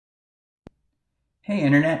Hey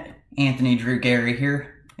Internet, Anthony Drew Gary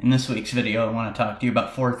here. In this week's video I want to talk to you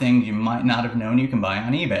about 4 things you might not have known you can buy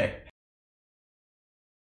on eBay.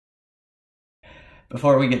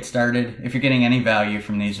 Before we get started, if you're getting any value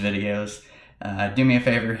from these videos, do me a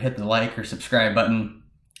favor, hit the like or subscribe button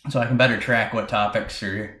so I can better track what topics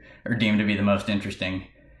are deemed to be the most interesting.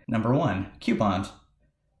 Number 1, coupons.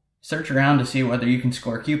 Search around to see whether you can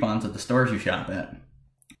score coupons at the stores you shop at.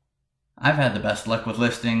 I've had the best luck with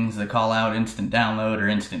listings that call out instant download or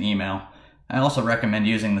instant email. I also recommend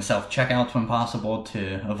using the self-checkouts when possible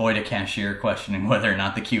to avoid a cashier questioning whether or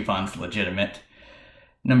not the coupon's legitimate.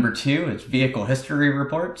 Number 2 is vehicle history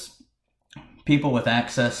reports. People with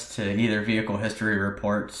access to either vehicle history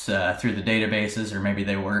reports through the databases, or maybe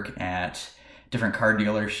they work at different car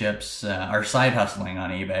dealerships, are side hustling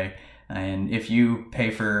on eBay. And if you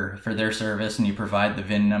pay for their service and you provide the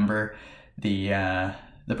VIN number,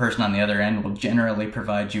 the person on the other end will generally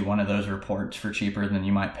provide you one of those reports for cheaper than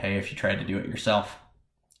you might pay if you tried to do it yourself.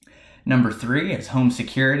 Number 3 is home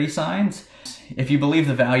security signs. If you believe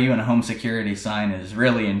the value in a home security sign is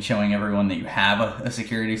really in showing everyone that you have a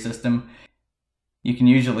security system, you can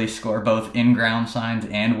usually score both in-ground signs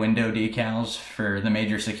and window decals for the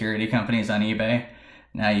major security companies on eBay.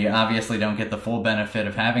 Now, you obviously don't get the full benefit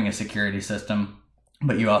of having a security system,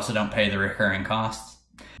 but you also don't pay the recurring costs.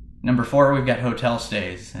 Number 4, we've got hotel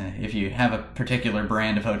stays. If you have a particular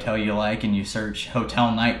brand of hotel you like and you search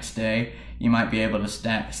hotel night stay, you might be able to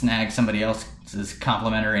snag somebody else's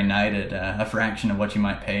complimentary night at a fraction of what you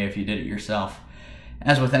might pay if you did it yourself.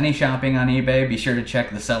 As with any shopping on eBay, be sure to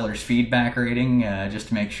check the seller's feedback rating just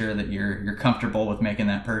to make sure that you're comfortable with making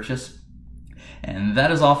that purchase. And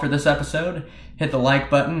that is all for this episode. Hit the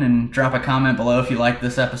like button and drop a comment below if you liked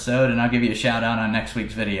this episode, and I'll give you a shout out on next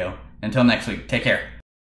week's video. Until next week, take care.